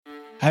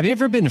Have you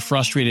ever been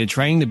frustrated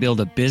trying to build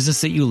a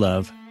business that you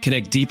love,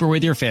 connect deeper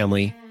with your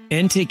family,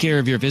 and take care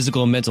of your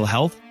physical and mental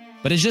health,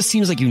 but it just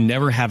seems like you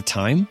never have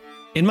time?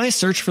 In my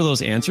search for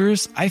those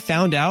answers, I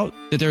found out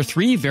that there are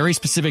 3 very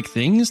specific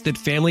things that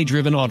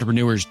family-driven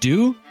entrepreneurs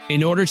do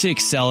in order to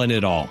excel in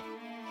it all.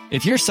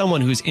 If you're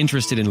someone who's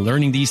interested in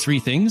learning these 3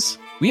 things,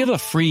 we have a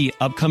free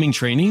upcoming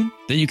training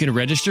that you can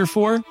register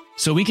for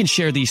so we can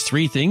share these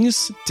 3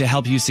 things to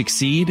help you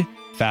succeed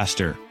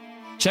faster.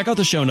 Check out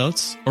the show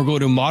notes or go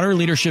to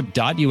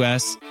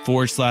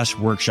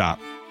modernleadership.us/workshop.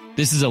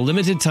 This is a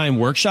limited time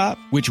workshop,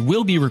 which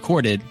will be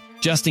recorded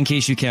just in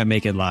case you can't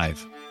make it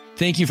live.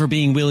 Thank you for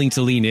being willing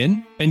to lean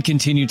in and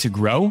continue to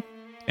grow.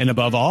 And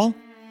above all,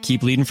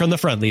 keep leading from the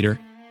front, leader.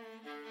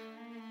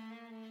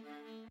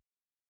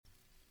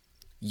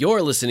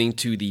 You're listening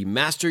to the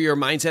Master Your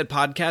Mindset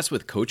podcast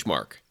with Coach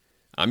Mark.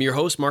 I'm your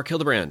host, Mark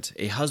Hildebrand,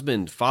 a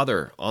husband,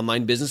 father,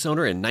 online business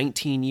owner, and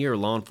 19-year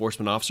law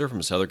enforcement officer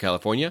from Southern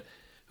California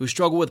who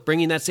struggle with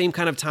bringing that same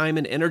kind of time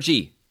and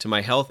energy to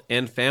my health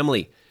and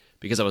family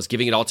because I was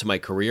giving it all to my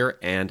career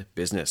and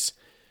business.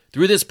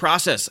 Through this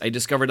process, I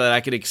discovered that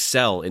I could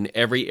excel in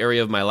every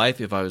area of my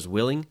life if I was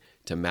willing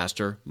to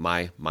master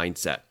my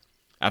mindset.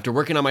 After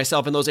working on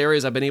myself in those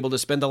areas, I've been able to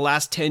spend the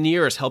last 10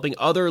 years helping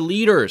other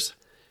leaders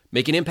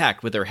make an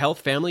impact with their health,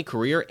 family,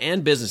 career,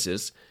 and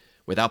businesses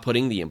without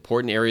putting the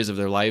important areas of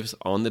their lives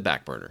on the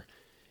back burner.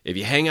 If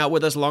you hang out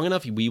with us long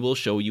enough, we will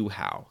show you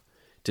how.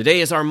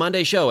 Today is our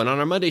Monday show, and on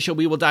our Monday show,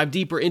 we will dive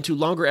deeper into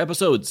longer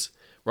episodes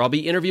where I'll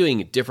be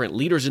interviewing different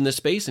leaders in this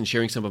space and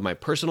sharing some of my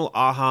personal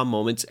aha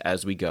moments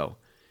as we go.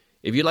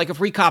 If you'd like a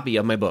free copy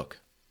of my book,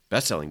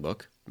 best-selling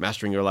book,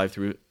 Mastering Your Life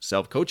Through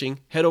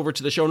Self-Coaching, head over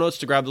to the show notes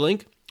to grab the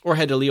link or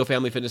head to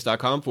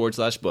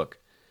leofamilyfitness.com/book.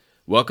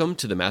 Welcome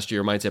to the Master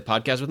Your Mindset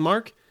podcast with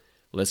Mark.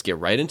 Let's get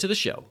right into the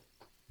show.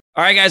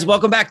 All right, guys,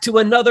 welcome back to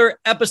another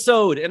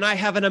episode. And I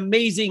have an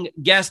amazing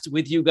guest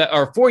with you guys,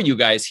 or for you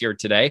guys here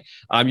today.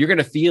 You're going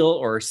to feel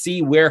or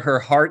see where her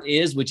heart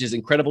is, which is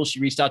incredible. She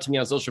reached out to me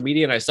on social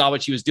media and I saw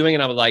what she was doing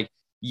and I was like,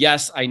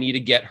 yes, I need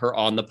to get her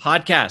on the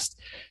podcast.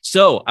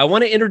 So I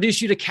want to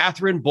introduce you to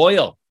Katherine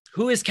Boyle.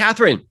 Who is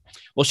Katherine?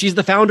 Well, she's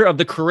the founder of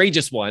The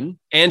Courageous One,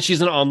 and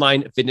she's an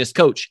online fitness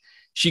coach.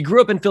 She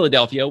grew up in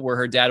Philadelphia, where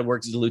her dad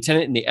works as a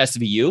lieutenant in the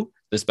SVU,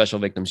 the Special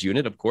Victims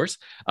Unit, of course.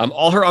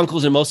 All her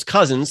uncles and most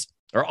cousins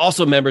are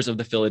also members of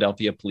the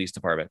Philadelphia Police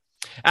Department.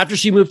 After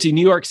she moved to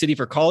New York City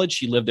for college,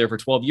 she lived there for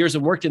 12 years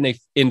and worked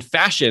in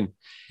fashion.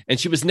 And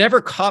she was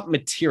never cop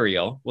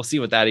material. We'll see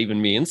what that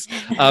even means.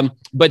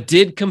 But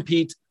did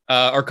complete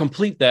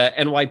the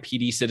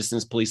NYPD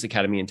Citizens Police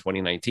Academy in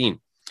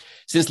 2019.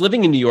 Since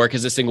living in New York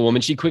as a single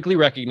woman, she quickly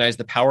recognized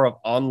the power of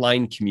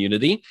online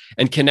community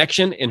and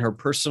connection in her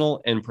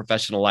personal and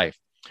professional life.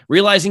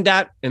 Realizing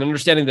that and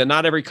understanding that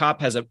not every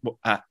cop has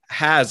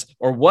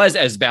or was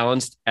as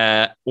balanced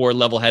or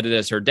level-headed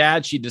as her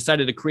dad, she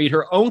decided to create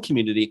her own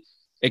community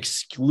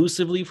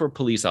exclusively for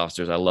police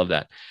officers. I love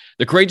that.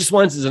 The Courageous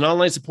Ones is an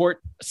online support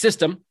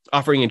system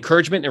offering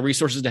encouragement and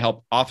resources to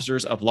help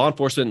officers of law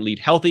enforcement lead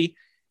healthy,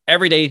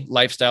 everyday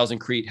lifestyles and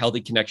create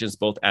healthy connections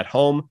both at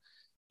home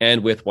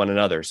and with one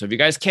another. So if you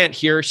guys can't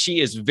hear,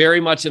 she is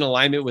very much in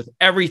alignment with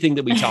everything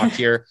that we talk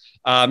here.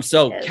 Yes.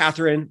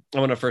 Katherine,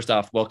 I want to first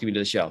off welcome you to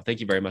the show. Thank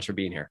you very much for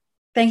being here.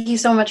 Thank you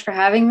so much for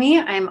having me.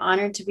 I'm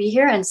honored to be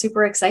here and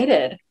super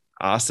excited.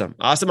 Awesome.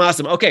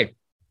 Okay.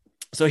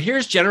 So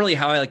here's generally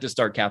how I like to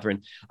start,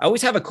 Katherine. I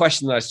always have a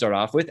question that I start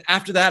off with.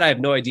 After that, I have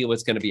no idea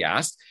what's going to be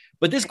asked.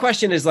 But this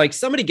question is like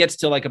somebody gets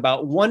to like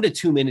about 1 to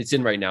 2 minutes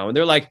in right now. And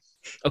they're like,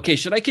 okay,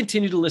 should I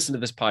continue to listen to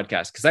this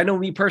podcast? Because I know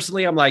me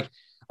personally, I'm like,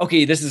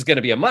 okay, this is going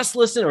to be a must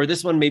listen, or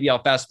this one, maybe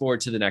I'll fast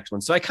forward to the next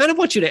one. So I kind of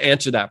want you to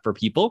answer that for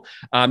people.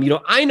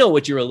 I know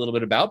what you're a little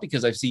bit about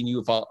because I've seen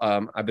you,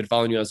 I've been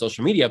following you on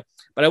social media,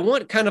 but I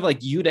want kind of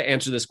like you to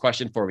answer this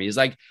question for me is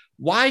like,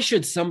 why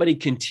should somebody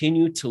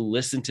continue to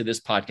listen to this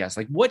podcast?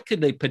 Like, what could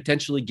they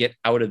potentially get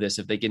out of this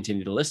if they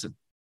continue to listen?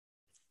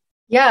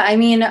 Yeah, I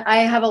mean, I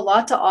have a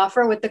lot to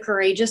offer with the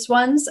Courageous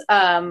Ones.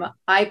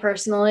 I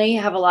personally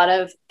have a lot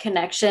of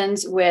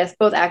connections with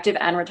both active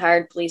and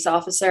retired police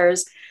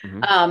officers,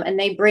 and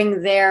they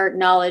bring their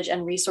knowledge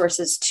and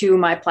resources to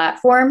my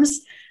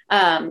platforms.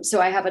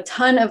 So I have a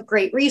ton of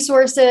great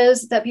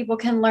resources that people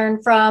can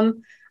learn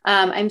from.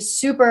 I'm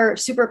super,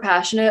 super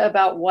passionate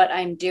about what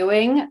I'm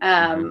doing.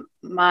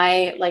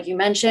 Like you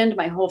mentioned,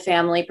 my whole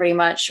family pretty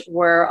much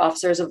were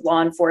officers of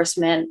law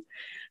enforcement.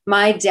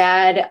 My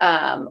dad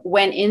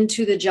went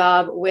into the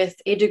job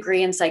with a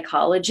degree in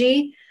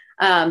psychology.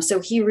 So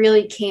he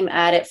really came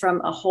at it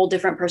from a whole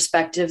different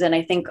perspective than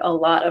I think a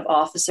lot of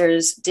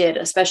officers did,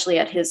 especially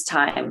at his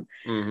time.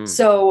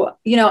 So,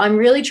 I'm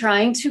really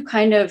trying to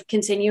kind of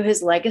continue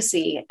his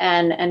legacy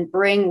and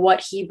bring what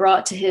he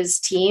brought to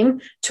his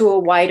team to a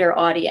wider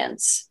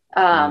audience.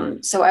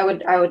 So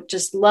I would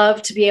just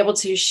love to be able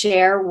to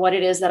share what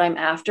it is that I'm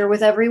after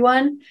with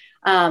everyone.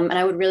 And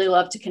I would really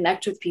love to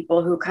connect with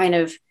people who kind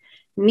of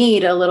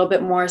need a little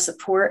bit more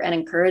support and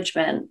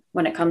encouragement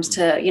when it comes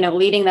to,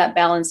 leading that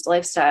balanced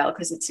lifestyle,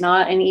 because it's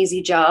not an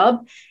easy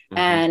job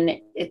and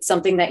it's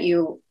something that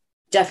you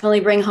definitely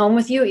bring home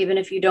with you, even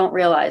if you don't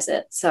realize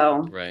it.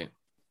 So, right.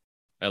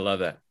 I love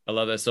that. I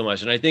love that so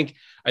much. And I think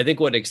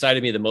what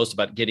excited me the most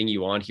about getting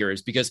you on here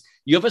is because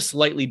you have a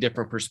slightly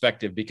different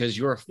perspective, because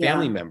you're a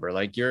family member.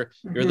 Like you're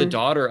the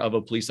daughter of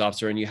a police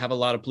officer, and you have a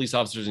lot of police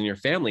officers in your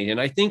family. And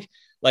I think,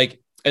 like,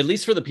 at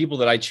least for the people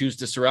that I choose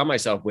to surround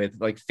myself with,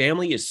 like,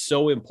 family is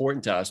so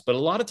important to us. But a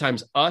lot of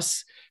times,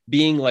 us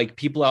being like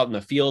people out in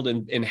the field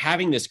and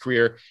having this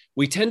career,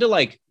 we tend to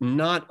like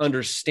not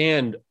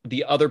understand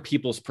the other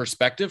people's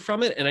perspective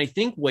from it. And I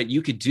think what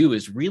you could do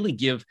is really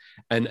give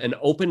an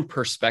open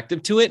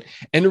perspective to it.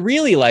 And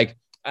really, like,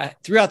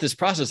 throughout this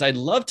process, I'd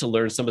love to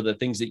learn some of the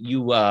things that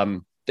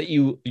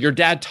your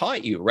dad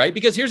taught you, right?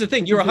 Because here's the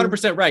thing, you're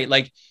 100% right.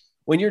 Like,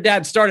 when your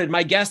dad started,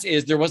 my guess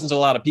is there wasn't a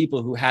lot of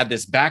people who had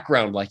this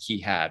background like he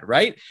had,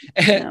 right?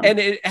 And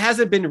it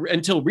hasn't been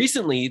until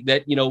recently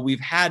that, we've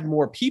had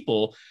more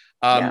people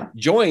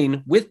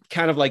join with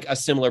kind of like a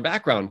similar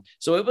background.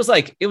 So it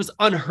was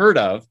unheard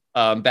of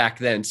back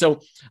then.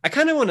 So I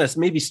kind of want to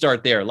maybe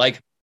start there.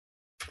 Like,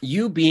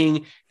 you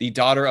being the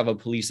daughter of a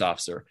police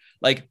officer,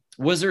 like,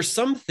 was there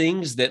some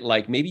things that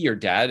like maybe your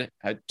dad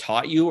had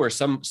taught you, or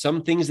some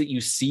things that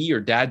you see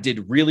your dad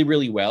did really,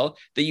 really well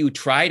that you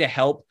try to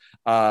help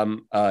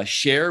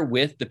share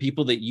with the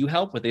people that you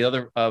help, with the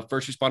other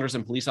first responders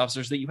and police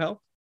officers that you help?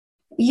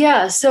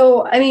 Yeah.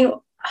 So, I mean,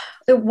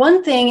 the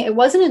one thing, it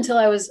wasn't until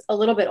I was a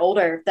little bit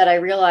older that I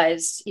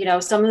realized,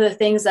 some of the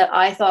things that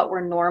I thought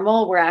were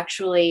normal were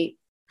actually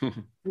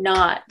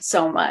not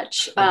so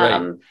much.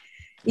 Right.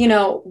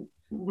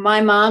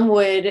 My mom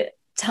would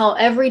tell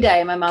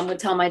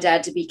my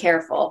dad to be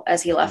careful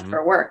as he left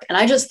for work. And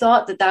I just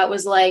thought that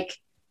was like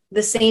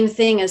the same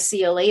thing as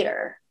see you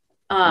later.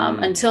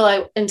 Until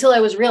I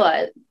was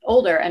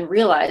older and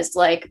realized,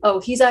 like, oh,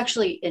 he's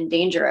actually in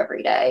danger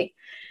every day.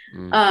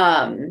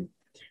 Another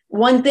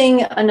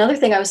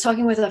thing, I was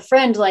talking with a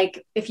friend,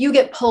 like, if you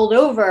get pulled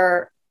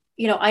over,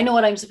 I know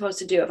what I'm supposed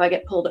to do. If I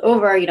get pulled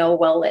over,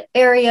 well-lit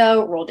area,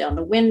 roll down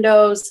the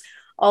windows,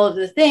 all of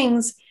the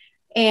things.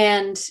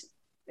 And,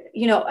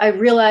 I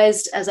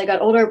realized as I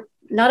got older,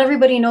 not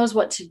everybody knows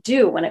what to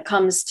do when it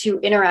comes to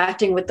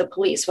interacting with the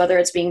police, whether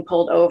it's being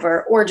pulled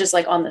over or just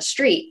like on the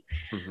street.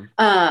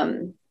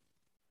 And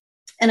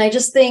I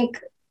just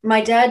think my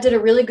dad did a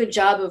really good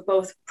job of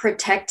both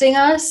protecting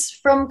us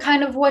from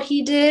kind of what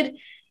he did,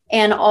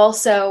 and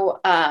also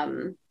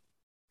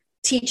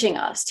teaching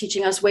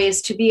us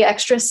ways to be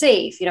extra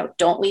safe.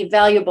 Don't leave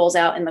valuables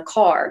out in the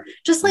car,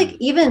 just like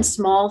even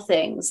small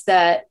things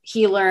that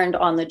he learned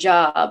on the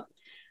job,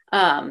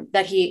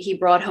 that he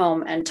brought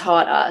home and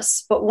taught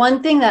us. But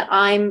one thing that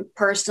I'm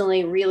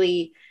personally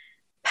really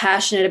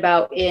passionate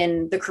about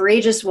in the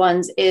Courageous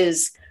Ones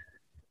is,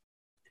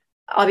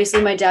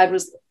 obviously my dad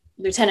was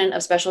lieutenant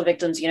of Special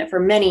Victims Unit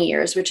for many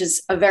years, which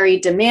is a very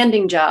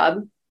demanding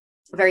job,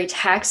 a very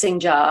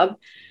taxing job.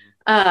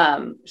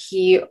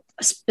 He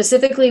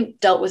specifically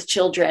dealt with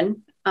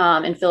children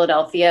in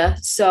Philadelphia,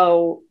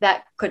 so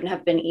that couldn't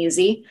have been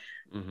easy.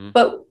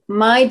 But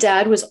my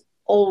dad was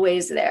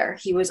always there.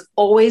 He was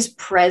always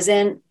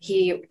present.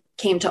 He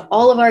came to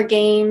all of our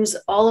games,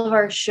 all of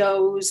our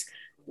shows.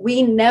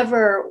 We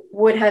never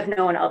would have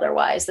known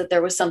otherwise that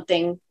there was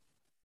something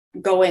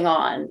going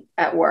on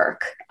at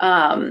work.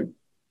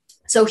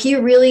 So he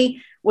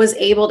really was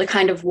able to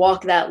kind of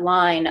walk that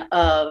line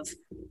of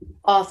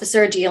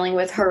officer dealing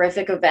with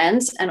horrific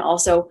events, and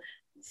also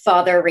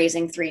father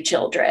raising 3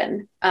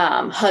 children,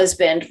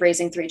 husband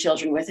raising 3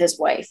 children with his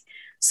wife.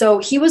 So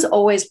he was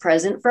always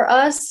present for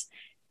us.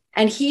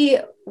 And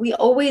we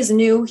always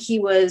knew he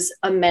was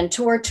a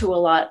mentor to a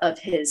lot of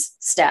his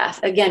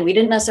staff. Again, we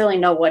didn't necessarily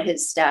know what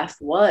his staff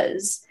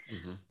was,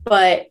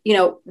 but,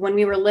 when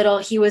we were little,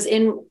 he was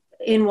in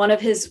one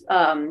of his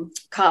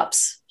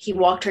cops. He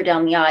walked her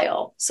down the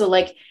aisle. So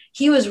like,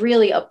 he was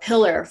really a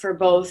pillar for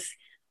both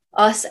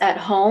us at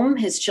home,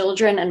 his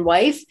children and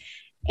wife,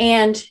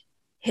 and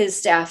his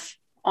staff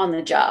on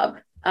the job.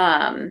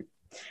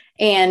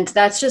 And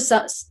that's just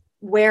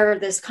where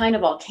this kind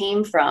of all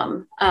came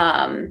from.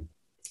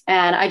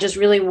 And I just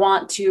really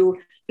want to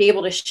be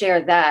able to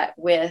share that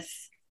with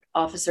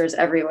officers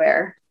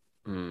everywhere.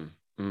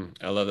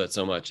 I love that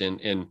so much.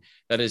 And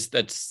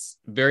that's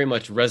very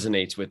much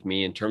resonates with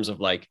me in terms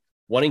of like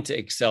wanting to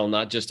excel,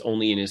 not just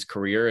only in his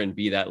career and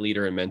be that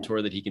leader and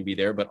mentor that he can be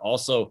there, but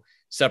also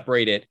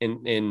separate it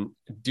and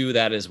do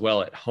that as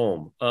well at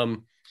home.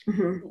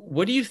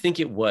 What do you think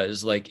it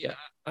was? Like,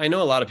 I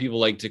know a lot of people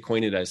like to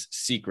coin it as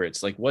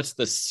secrets. Like, what's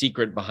the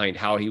secret behind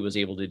how he was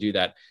able to do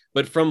that?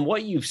 But from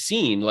what you've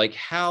seen, like,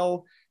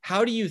 how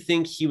do you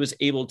think he was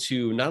able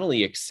to not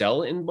only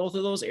excel in both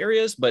of those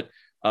areas, but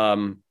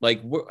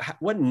like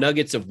what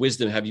nuggets of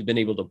wisdom have you been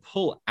able to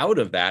pull out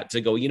of that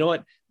to go, you know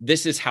what,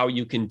 this is how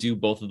you can do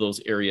both of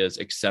those areas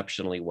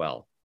exceptionally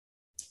well?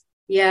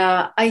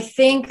 Yeah, I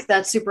think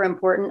that's super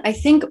important. I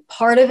think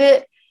part of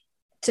it,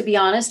 to be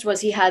honest,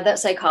 was he had that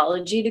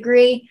psychology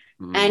degree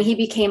and he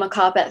became a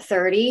cop at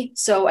 30.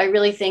 So I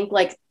really think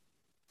like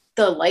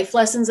the life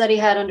lessons that he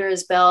had under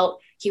his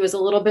belt, he was a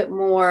little bit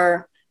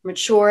more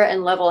mature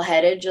and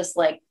level-headed, just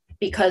like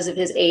because of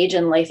his age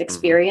and life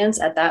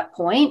experience at that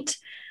point.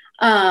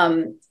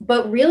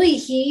 But really,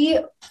 he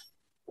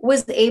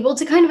was able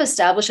to kind of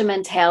establish a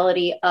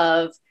mentality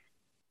of,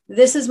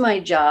 this is my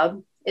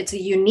job. It's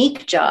a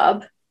unique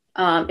job.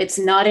 It's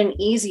not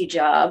an easy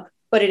job,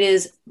 but it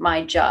is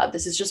my job.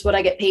 This is just what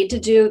I get paid to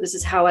do. This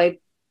is how I,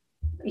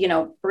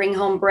 bring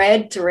home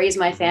bread to raise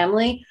my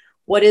family.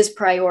 What is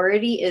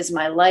priority is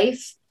my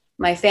life,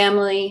 my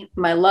family,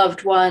 my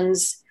loved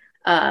ones.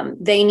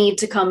 They need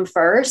to come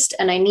first,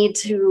 and I need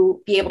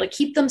to be able to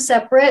keep them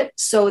separate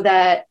so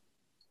that,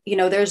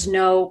 there's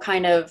no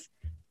kind of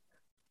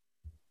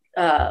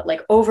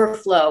like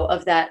overflow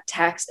of that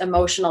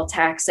emotional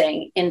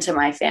taxing into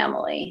my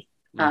family.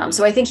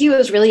 So I think he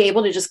was really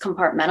able to just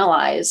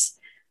compartmentalize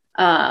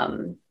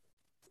and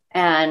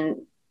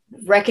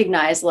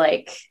recognize,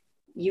 like,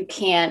 you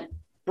can't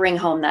bring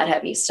home that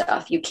heavy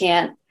stuff. You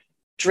can't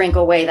drink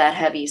away that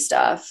heavy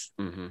stuff.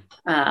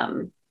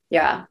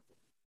 Yeah.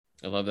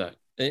 I love that.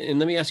 And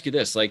let me ask you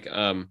this, like,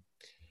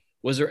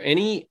 was there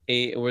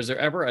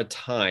ever a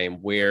time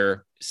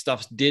where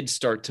stuff did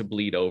start to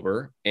bleed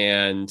over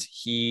and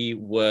he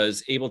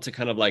was able to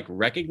kind of like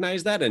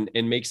recognize that and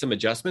make some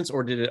adjustments,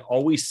 or did it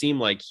always seem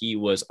like he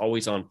was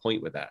always on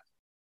point with that?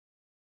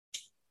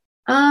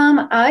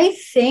 I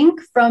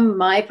think from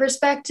my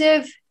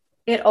perspective,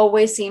 it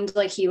always seemed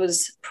like he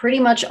was pretty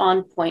much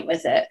on point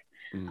with it.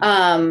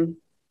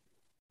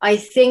 I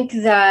think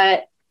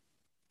that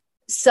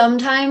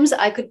sometimes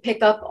I could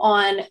pick up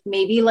on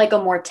maybe like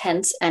a more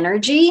tense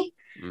energy.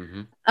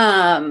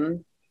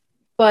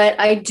 But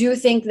I do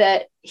think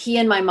that he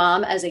and my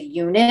mom as a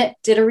unit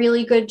did a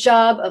really good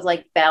job of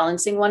like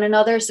balancing one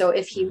another. So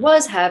if he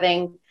was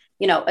having,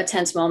 a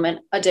tense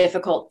moment, a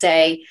difficult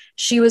day,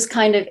 she was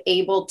kind of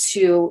able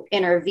to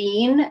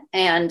intervene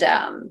and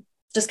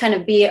just kind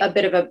of be a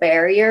bit of a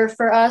barrier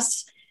for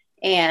us.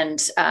 And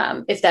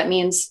if that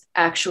means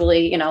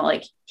actually,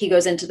 like he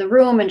goes into the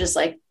room and just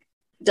like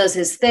does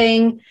his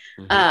thing,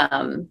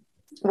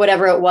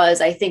 whatever it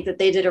was, I think that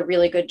they did a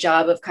really good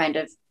job of kind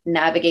of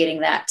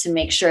navigating that to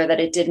make sure that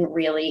it didn't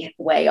really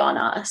weigh on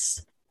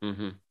us.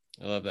 I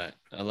love that.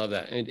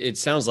 And it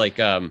sounds like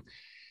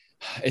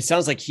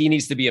he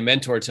needs to be a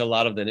mentor to a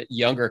lot of the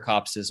younger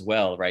cops as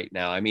well right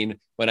now. I mean,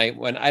 when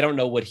I don't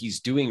know what he's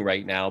doing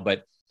right now,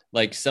 but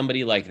like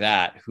somebody like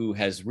that who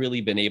has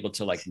really been able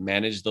to like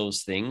manage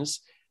those things,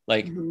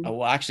 like,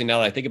 well, actually, now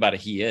that I think about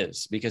it, he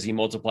is, because he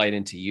multiplied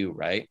into you,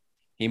 right?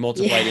 He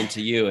multiplied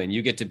into you, and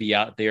you get to be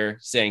out there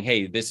saying,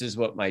 hey, this is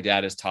what my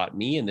dad has taught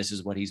me, and this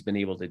is what he's been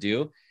able to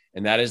do.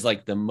 And that is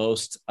like the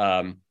most,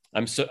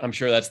 I'm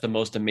sure that's the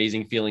most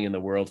amazing feeling in the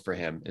world for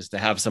him, is to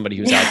have somebody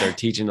who's out there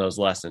teaching those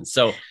lessons.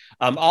 So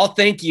I'll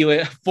thank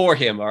you for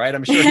him. All right.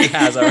 I'm sure he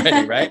has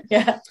already. Right.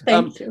 Yeah.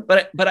 Thank you.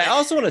 But I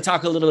also want to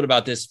talk a little bit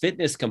about this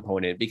fitness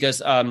component,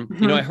 because, I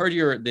heard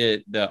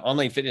the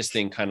online fitness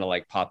thing kind of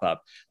like pop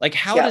up. Like,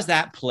 how does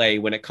that play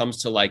when it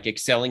comes to like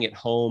excelling at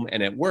home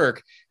and at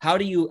work? How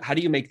do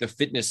you make the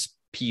fitness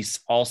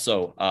piece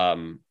also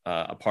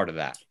a part of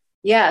that?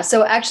 Yeah.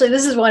 So actually,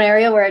 this is one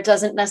area where it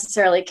doesn't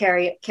necessarily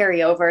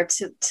carry over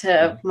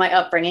to my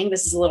upbringing.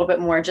 This is a little bit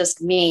more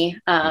just me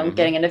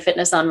getting into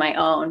fitness on my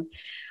own.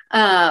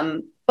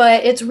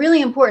 But it's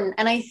really important.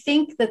 And I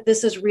think that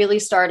this is really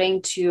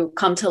starting to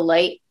come to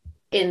light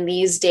in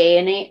this day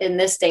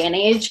and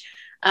age,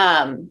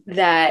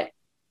 that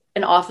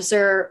an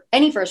officer,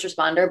 any first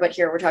responder, but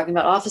here we're talking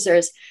about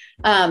officers,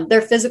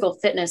 their physical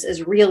fitness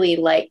is really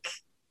like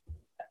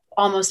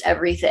almost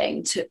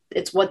everything.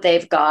 It's what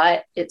they've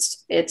got.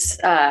 It's there's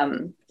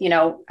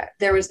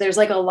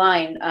like a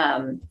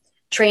line,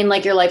 train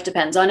like your life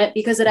depends on it,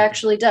 because it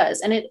actually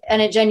does. And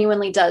it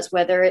genuinely does,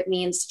 whether it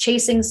means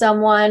chasing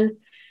someone,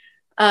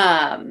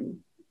 being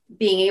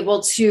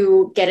able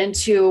to get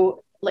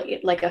into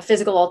like a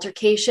physical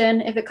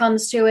altercation, if it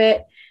comes to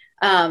it.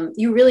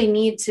 You really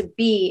need to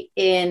be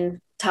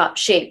in top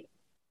shape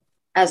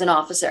as an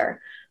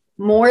officer.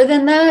 More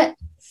than that,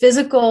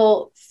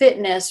 physical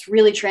fitness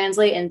really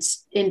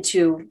translates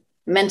into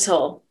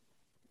mental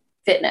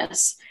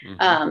fitness.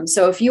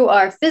 So if you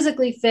are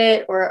physically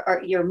fit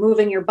or you're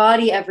moving your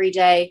body every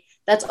day,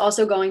 that's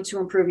also going to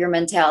improve your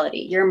mentality,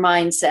 your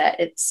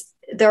mindset.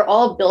 They're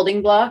all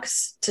building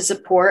blocks to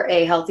support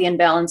a healthy and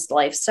balanced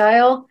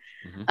lifestyle.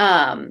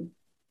 And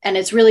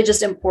it's really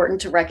just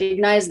important to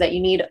recognize that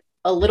you need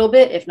a little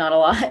bit, if not a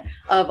lot,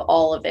 of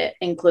all of it,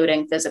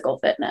 including physical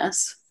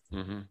fitness.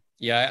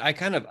 Yeah, I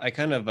kind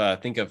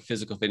of think of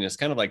physical fitness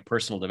kind of like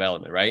personal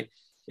development, right?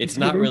 It's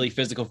not really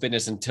physical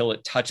fitness until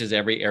it touches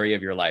every area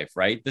of your life,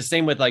 right? The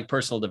same with like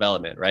personal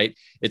development, right?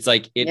 It's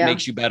like it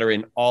makes you better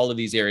in all of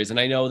these areas. And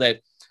I know that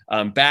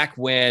back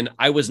when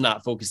I was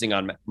not focusing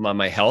on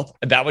my health,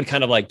 that would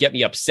kind of like get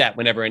me upset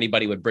whenever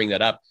anybody would bring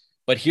that up.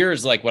 But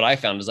here's like what I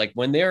found is like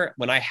when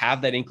I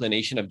have that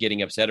inclination of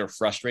getting upset or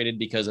frustrated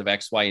because of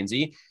X, Y, and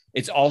Z,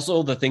 it's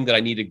also the thing that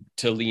I need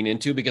to lean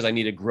into, because I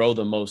need to grow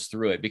the most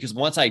through it. Because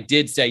once I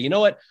did say, you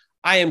know what,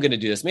 I am going to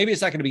do this. Maybe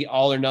it's not going to be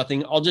all or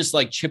nothing. I'll just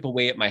like chip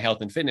away at my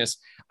health and fitness.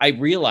 I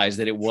realized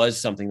that it was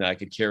something that I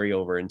could carry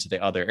over into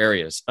the other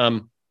areas.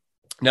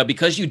 Now,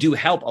 because you do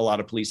help a lot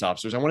of police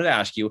officers, I wanted to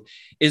ask you,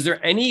 is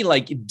there any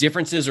like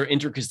differences or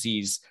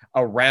intricacies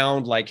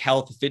around like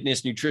health,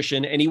 fitness,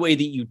 nutrition, any way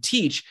that you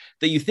teach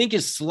that you think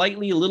is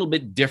slightly a little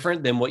bit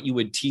different than what you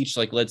would teach?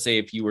 Like, let's say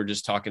if you were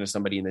just talking to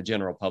somebody in the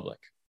general public.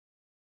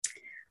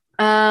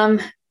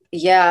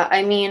 Yeah,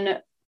 I mean,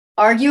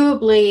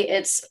 arguably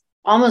it's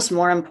almost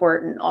more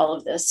important. All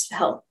of this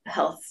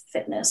health,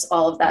 fitness,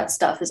 all of that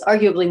stuff is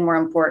arguably more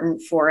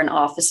important for an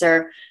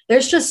officer.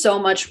 There's just so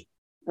much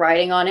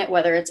riding on it,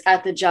 whether it's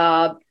at the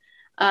job,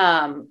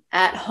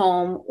 at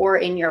home, or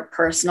in your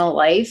personal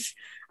life.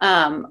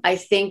 I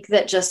think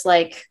that just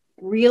like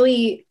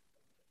really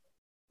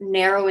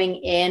narrowing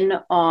in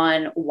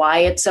on why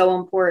it's so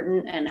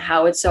important and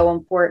how it's so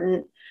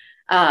important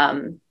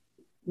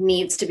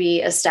needs to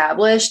be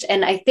established.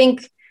 And I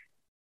think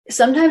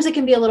sometimes it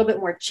can be a little bit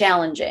more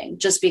challenging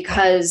just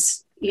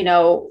because, you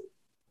know,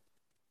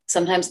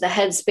 sometimes the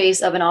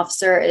headspace of an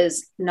officer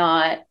is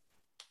not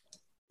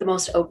the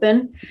most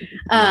open.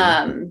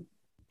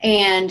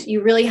 And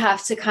you really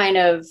have to kind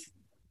of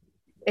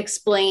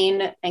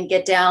explain and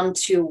get down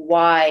to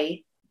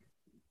why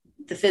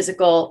the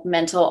physical,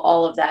 mental,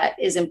 all of that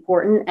is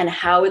important and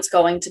how it's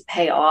going to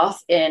pay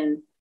off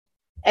in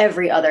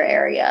every other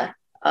area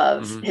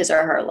of his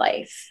or her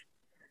life.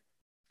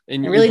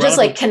 And really just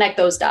like connect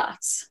those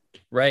dots.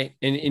 Right.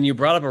 And you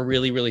brought up a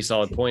really, really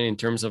solid point in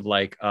terms of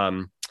like,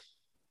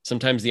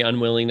 sometimes the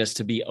unwillingness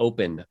to be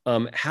open.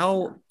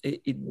 Have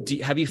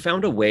you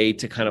found a way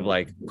to kind of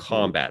like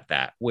combat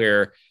that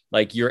where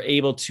like you're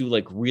able to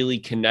like really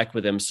connect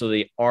with them so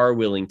they are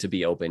willing to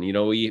be open? You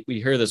know, we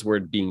hear this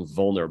word being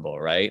vulnerable,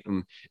 right?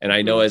 And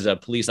I know as a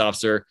police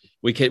officer,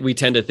 we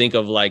tend to think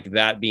of like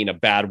that being a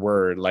bad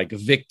word, like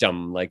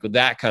victim, like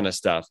that kind of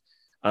stuff.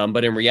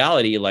 But in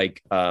reality,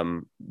 like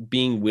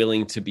being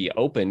willing to be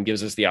open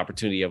gives us the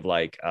opportunity of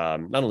like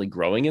not only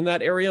growing in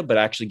that area, but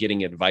actually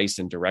getting advice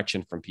and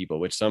direction from people,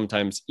 which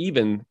sometimes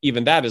even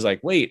that is like,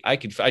 wait, I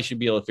should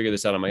be able to figure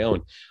this out on my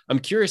own. I'm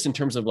curious in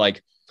terms of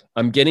like,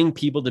 I'm getting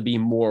people to be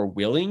more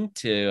willing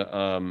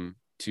to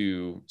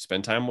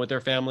spend time with their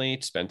family,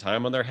 to spend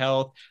time on their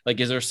health. Like,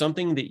 is there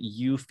something that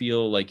you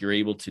feel like you're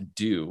able to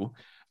do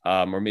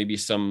or maybe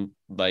some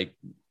like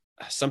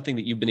something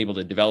that you've been able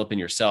to develop in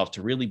yourself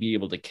to really be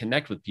able to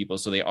connect with people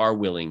so they are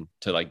willing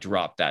to like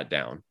drop that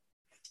down?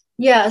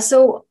 Yeah.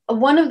 So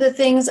one of the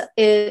things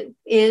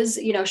is,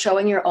 you know,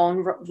 showing your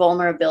own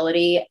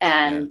vulnerability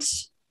and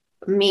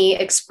me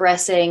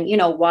expressing, you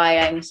know, why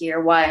I'm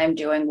here, why I'm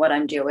doing what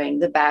I'm doing,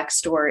 the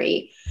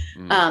backstory,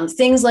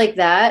 things like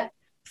that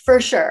for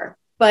sure.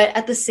 But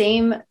at the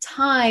same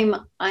time,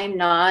 I'm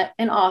not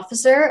an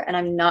officer and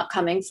I'm not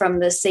coming from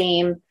the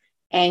same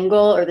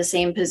angle or the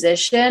same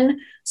position.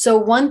 So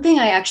one thing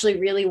I actually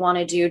really want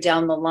to do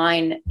down the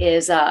line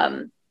is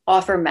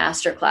offer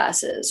master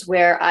classes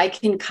where I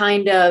can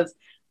kind of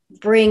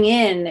bring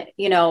in,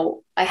 you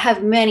know, I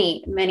have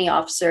many, many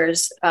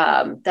officers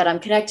that I'm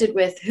connected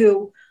with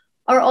who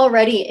are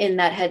already in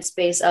that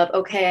headspace of,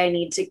 okay, I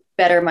need to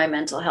better my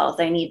mental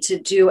health. I need to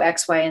do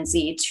X, Y, and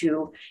Z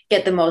to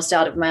get the most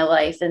out of my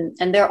life. And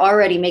they're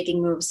already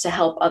making moves to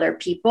help other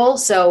people.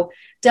 So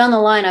down the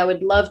line, I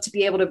would love to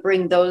be able to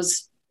bring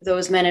those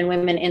men and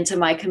women into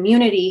my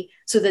community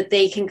so that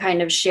they can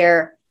kind of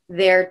share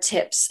their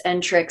tips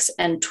and tricks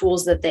and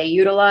tools that they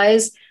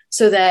utilize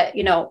so that,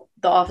 you know,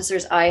 the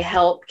officers I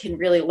help can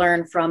really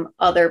learn from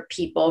other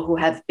people who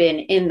have been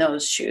in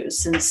those shoes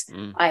since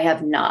I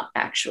have not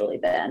actually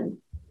been.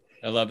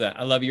 I love that.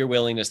 I love your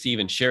willingness to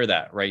even share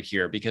that right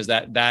here, because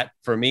that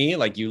for me,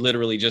 like you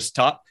literally just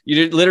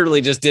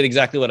did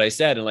exactly what I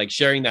said. And like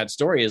sharing that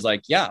story is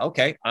like, yeah,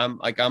 okay. I'm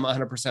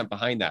 100%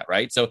 behind that.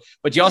 Right. So,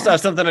 but you also have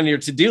something on your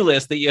to-do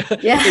list that you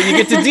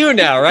get to do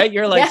now, right?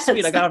 You're like,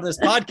 sweet, I got off this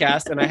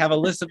podcast and I have a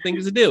list of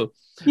things to do.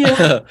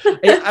 Yeah.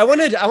 I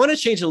want to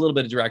change a little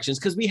bit of directions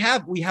because we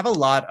have a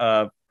lot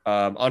of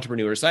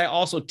entrepreneurs. I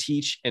also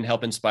teach and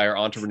help inspire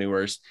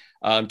entrepreneurs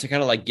to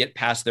kind of like get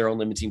past their own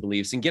limiting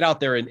beliefs and get out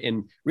there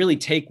and really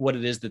take what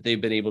it is that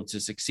they've been able to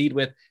succeed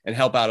with and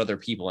help out other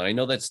people. And I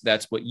know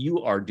that's what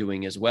you are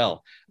doing as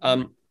well.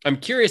 I'm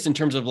curious in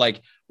terms of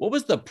like, what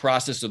was the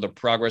process or the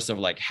progress of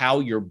like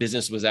how your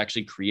business was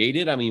actually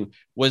created? I mean,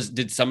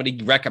 did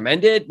somebody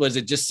recommend it? Was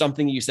it just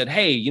something you said,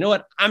 hey, you know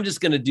what, I'm just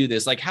going to do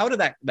this? Like, how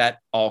did that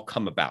all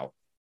come about?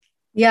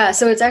 Yeah.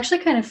 So it's actually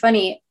kind of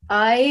funny.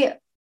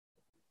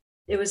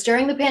 It was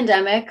during the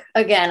pandemic.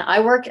 Again,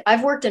 I've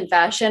worked in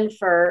fashion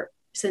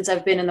since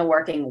I've been in the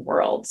working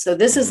world. So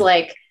this is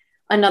like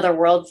another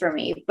world for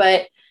me.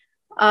 But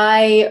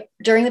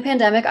during the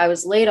pandemic, I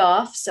was laid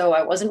off. So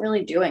I wasn't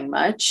really doing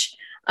much.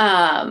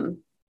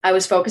 I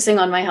was focusing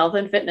on my health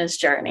and fitness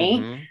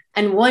journey.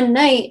 And one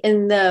night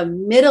in the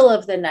middle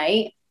of the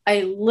night,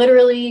 I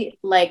literally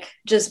like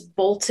just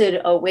bolted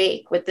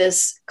awake with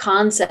this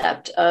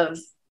concept of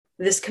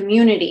this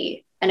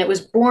community. And it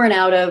was born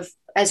out of,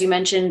 as you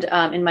mentioned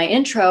in my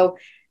intro,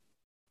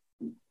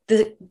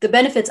 the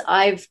benefits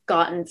I've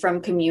gotten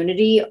from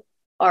community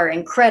are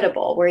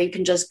incredible, where you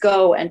can just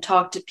go and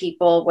talk to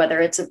people, whether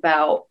it's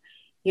about,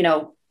 you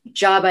know,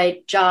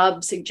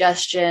 job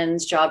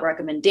suggestions, job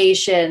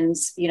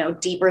recommendations,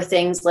 deeper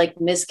things like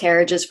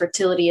miscarriages,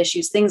 fertility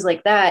issues, things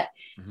like that.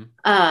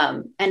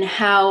 And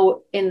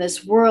how in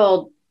this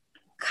world,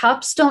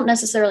 cops don't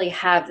necessarily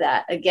have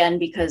that, again,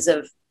 because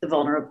of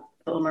the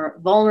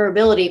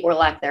vulnerability or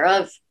lack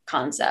thereof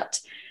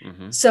concept.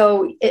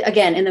 So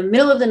again, in the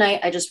middle of the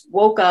night, I just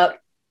woke up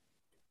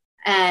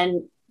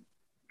and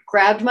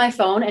grabbed my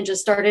phone and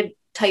just started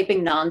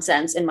typing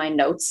nonsense in my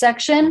notes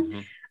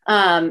section.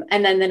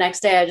 And then the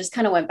next day I just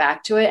kind of went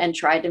back to it and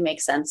tried to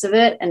make sense of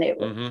it. And it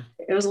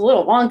was a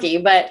little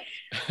wonky, but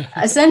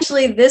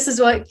essentially this is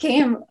what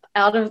came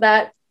out of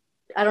that.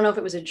 I don't know if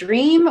it was a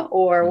dream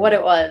or what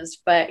it was,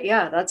 but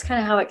yeah, that's kind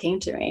of how it came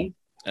to me.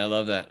 I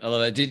love that.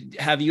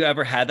 Have you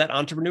ever had that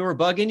entrepreneur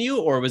bug in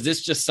you, or was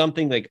this just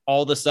something like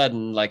all of a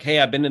sudden, like, hey,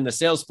 I've been in the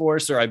sales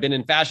force or I've been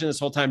in fashion this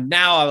whole time.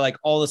 Now I like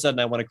all of a sudden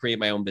I want to create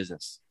my own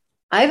business.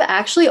 I've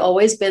actually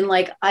always been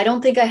like, I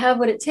don't think I have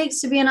what it takes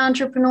to be an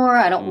entrepreneur.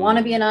 I don't want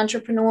to be an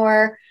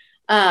entrepreneur.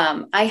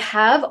 I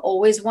have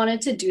always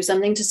wanted to do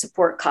something to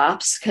support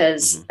cops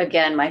because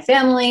again, my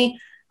family,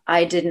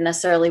 I didn't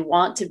necessarily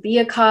want to be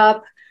a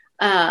cop.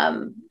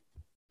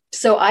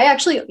 So I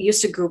actually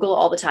used to Google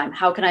all the time,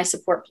 how can I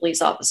support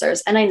police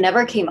officers? And I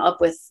never came up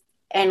with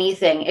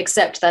anything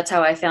except that's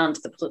how I found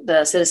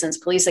the Citizens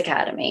Police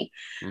Academy.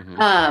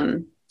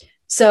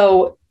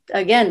 So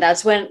again,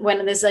 that's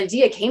when this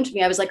idea came to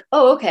me. I was like,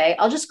 oh, okay,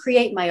 I'll just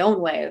create my own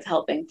way of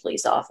helping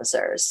police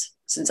officers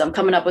since I'm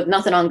coming up with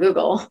nothing on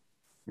Google.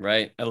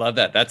 Right. I love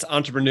that. That's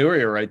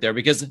entrepreneurial right there,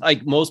 because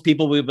like most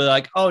people would be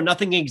like, oh,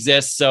 nothing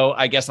exists, so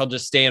I guess I'll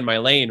just stay in my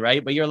lane.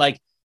 Right. But you're like,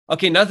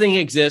 okay, nothing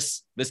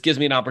exists. This gives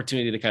me an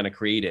opportunity to kind of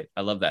create it.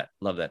 I love that.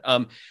 Love that.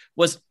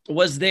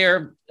 Was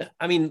there,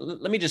 I mean,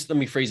 let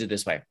me phrase it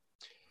this way.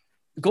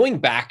 Going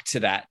back to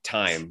that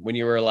time when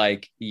you were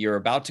like, you're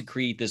about to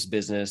create this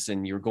business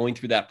and you're going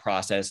through that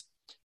process,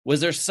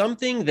 was there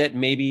something that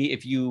maybe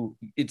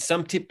it's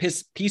some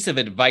piece of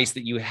advice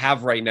that you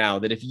have right now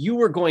that if you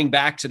were going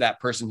back to that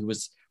person who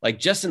was like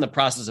just in the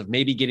process of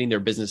maybe getting their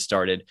business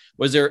started,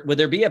 would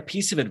there be a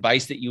piece of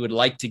advice that you would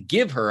like to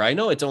give her? I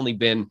know it's only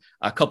been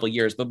a couple of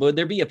years, but would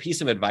there be a piece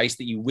of advice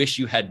that you wish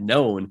you had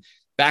known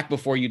back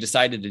before you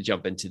decided to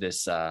jump into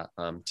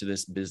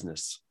this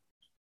business?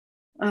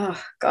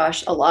 Oh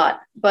gosh, a lot,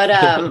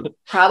 but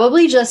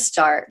probably just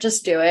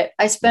do it.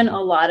 I spent a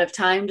lot of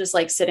time just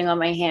like sitting on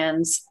my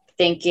hands,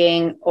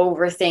 thinking,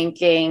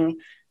 overthinking,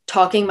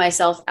 talking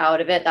myself out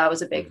of it. That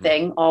was a big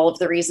thing. All of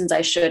the reasons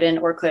I shouldn't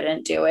or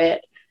couldn't do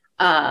it.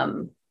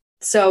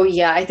 So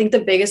yeah, I think the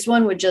biggest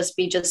one would just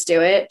be, just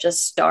do it,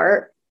 just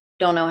start.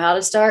 Don't know how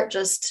to start,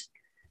 just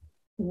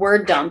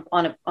word dump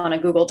on a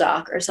Google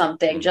Doc or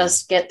something.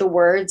 Just get the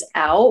words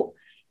out.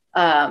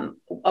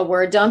 A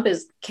word dump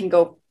can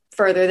go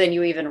further than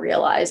you even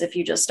realize. If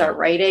you just start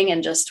writing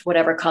and just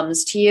whatever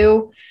comes to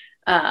you,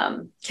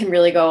 can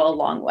really go a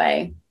long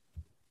way.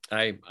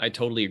 I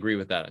totally agree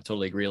with that. I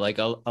totally agree. Like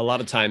a lot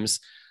of times,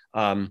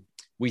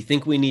 we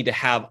think we need to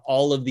have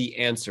all of the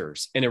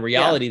answers. And in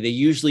reality, they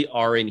usually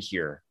are in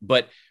here.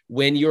 But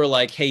when you're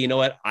like, hey, you know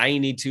what? I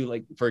need to,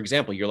 like, for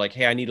example, you're like,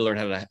 hey, I need to learn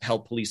how to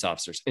help police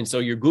officers. And so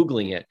you're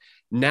Googling it.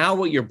 Now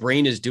what your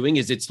brain is doing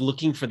is it's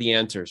looking for the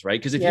answers, right?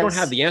 Because if you don't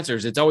have the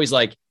answers, it's always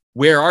like,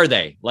 where are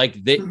they? Like,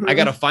 I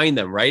got to find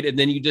them, right? And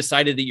then you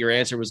decided that your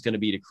answer was going to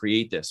be to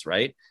create this,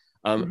 right?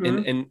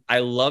 And I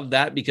love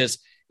that, because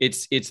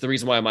it's the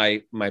reason why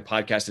my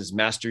podcast is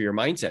Master Your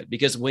Mindset.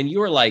 Because when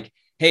you're like,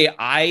 hey,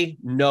 I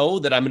know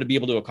that I'm going to be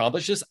able to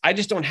accomplish this, I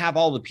just don't have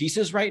all the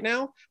pieces right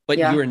now, but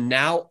you're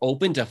now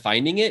open to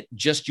finding it.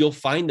 Just, you'll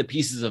find the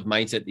pieces of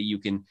mindset that you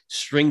can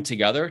string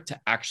together to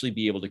actually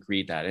be able to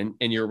create that.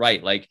 And you're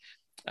right. Like,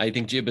 I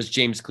think it was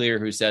James Clear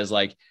who says,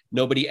 like,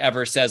 nobody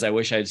ever says, I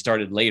wish I had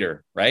started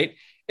later. Right.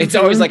 It's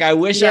always like, I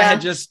wish I had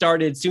just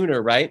started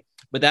sooner. Right.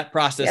 But that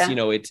process,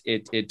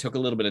 it took a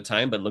little bit of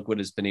time, but look what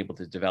it's been able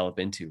to develop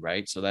into.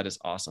 Right. So that is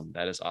awesome.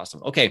 That is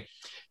awesome. Okay.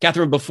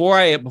 Katherine, before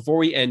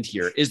we end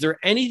here, is there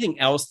anything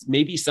else,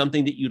 maybe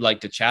something that you'd like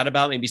to chat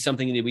about, maybe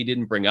something that we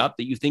didn't bring up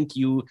that you think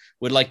you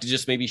would like to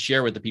just maybe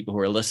share with the people who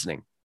are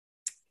listening?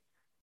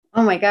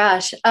 Oh my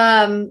gosh.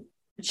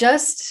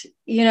 Just,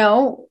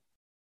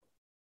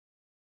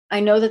 I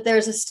know that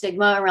there's a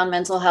stigma around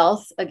mental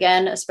health,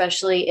 again,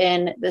 especially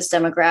in this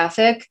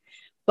demographic.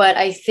 But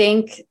I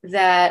think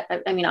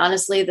that, I mean,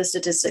 honestly, the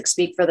statistics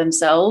speak for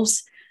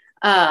themselves.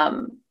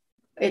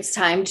 It's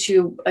time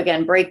to,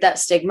 again, break that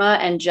stigma,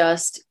 and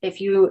just, if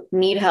you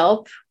need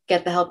help,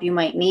 get the help you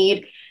might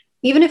need.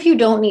 Even if you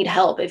don't need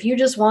help, if you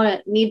just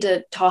need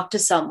to talk to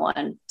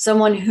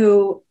someone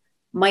who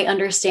might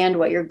understand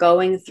what you're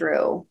going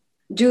through,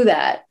 do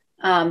that.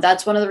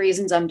 That's one of the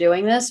reasons I'm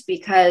doing this,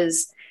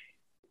 because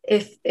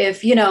if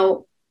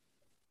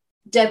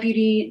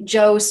Deputy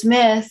Joe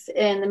Smith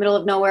in the middle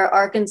of nowhere,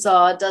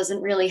 Arkansas,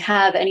 doesn't really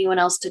have anyone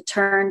else to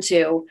turn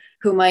to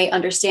who might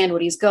understand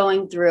what he's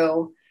going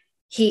through,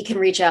 he can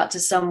reach out to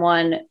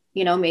someone,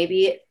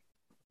 maybe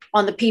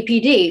on the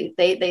PPD,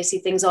 they see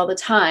things all the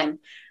time,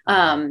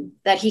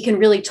 that he can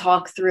really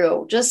talk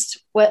through. Just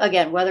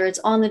again, whether it's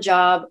on the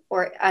job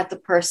or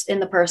in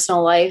the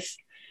personal life,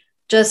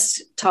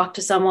 just talk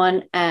to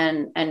someone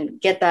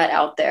and get that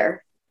out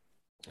there.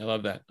 I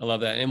love that. I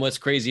love that. And what's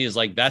crazy is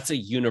like, that's a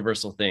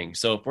universal thing.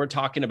 So if we're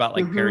talking about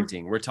like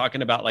parenting, we're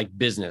talking about like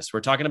business,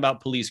 we're talking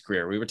about police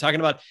career, we were talking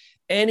about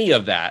any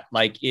of that,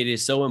 like it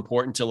is so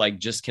important to like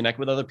just connect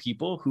with other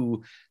people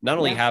who not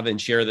only have and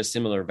share the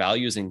similar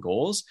values and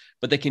goals,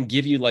 but they can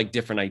give you like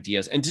different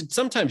ideas, and to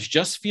sometimes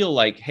just feel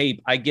like,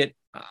 hey,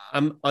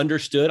 I'm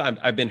understood.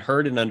 I've been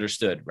heard and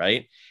understood.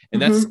 Right.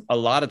 And that's a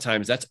lot of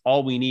times, that's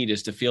all we need,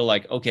 is to feel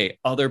like, okay,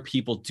 other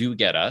people do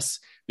get us,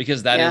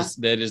 because that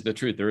is the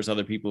truth. There's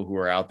other people who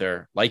are out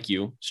there like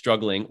you,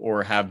 struggling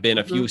or have been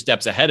a few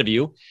steps ahead of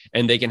you,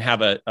 and they can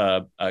have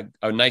a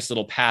nice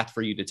little path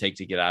for you to take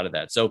to get out of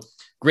that. So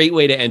great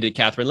way to end it,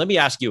 Katherine. Let me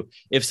ask you,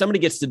 if somebody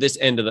gets to this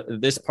end of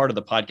this part of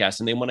the podcast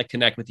and they want to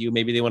connect with you,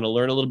 maybe they want to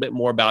learn a little bit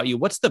more about you,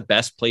 what's the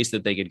best place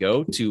that they could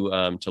go to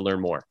learn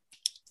more?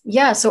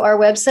 Yeah. So our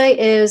website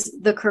is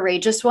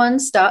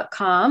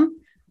thecourageousones.com.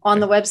 On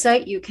the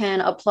website, you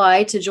can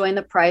apply to join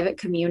the private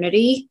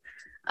community.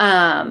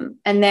 And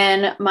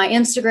then my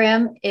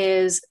Instagram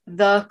is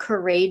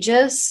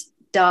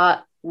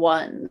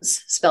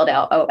thecourageous.ones, spelled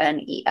out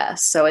ONES.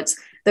 So it's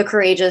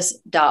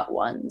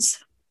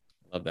thecourageous.ones.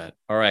 Love that.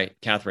 All right,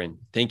 Katherine,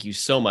 thank you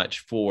so much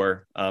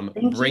for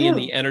bringing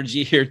the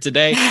energy here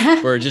today,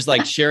 for just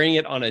like sharing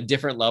it on a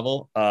different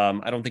level.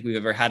 I don't think we've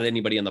ever had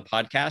anybody on the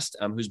podcast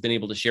who's been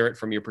able to share it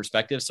from your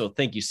perspective. So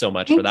thank you so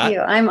much for that. Thank you.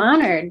 I'm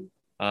honored.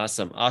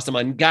 Awesome.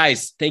 And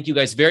guys, thank you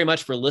guys very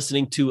much for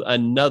listening to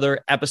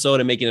another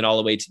episode and making it all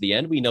the way to the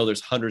end. We know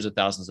there's hundreds of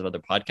thousands of other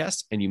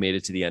podcasts, and you made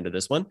it to the end of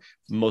this one,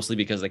 mostly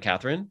because of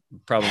Katherine,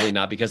 probably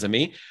not because of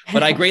me,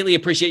 but I greatly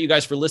appreciate you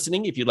guys for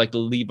listening. If you'd like to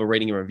leave a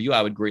rating and review,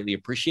 I would greatly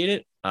appreciate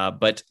it.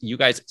 But you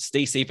guys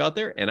stay safe out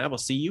there, and I will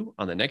see you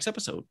on the next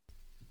episode.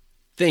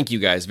 Thank you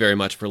guys very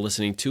much for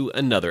listening to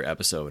another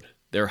episode.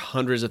 There are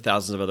hundreds of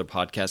thousands of other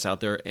podcasts out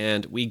there,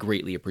 and we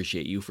greatly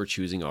appreciate you for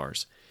choosing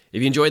ours.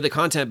 If you enjoyed the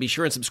content, be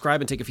sure and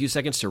subscribe and take a few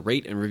seconds to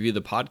rate and review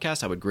the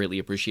podcast. I would greatly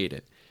appreciate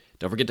it.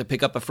 Don't forget to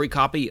pick up a free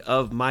copy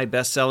of my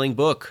best-selling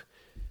book,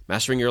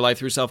 Mastering Your Life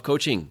Through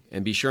Self-Coaching,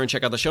 and be sure and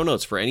check out the show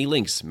notes for any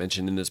links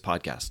mentioned in this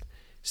podcast.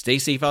 Stay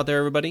safe out there,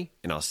 everybody,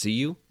 and I'll see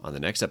you on the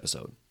next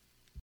episode.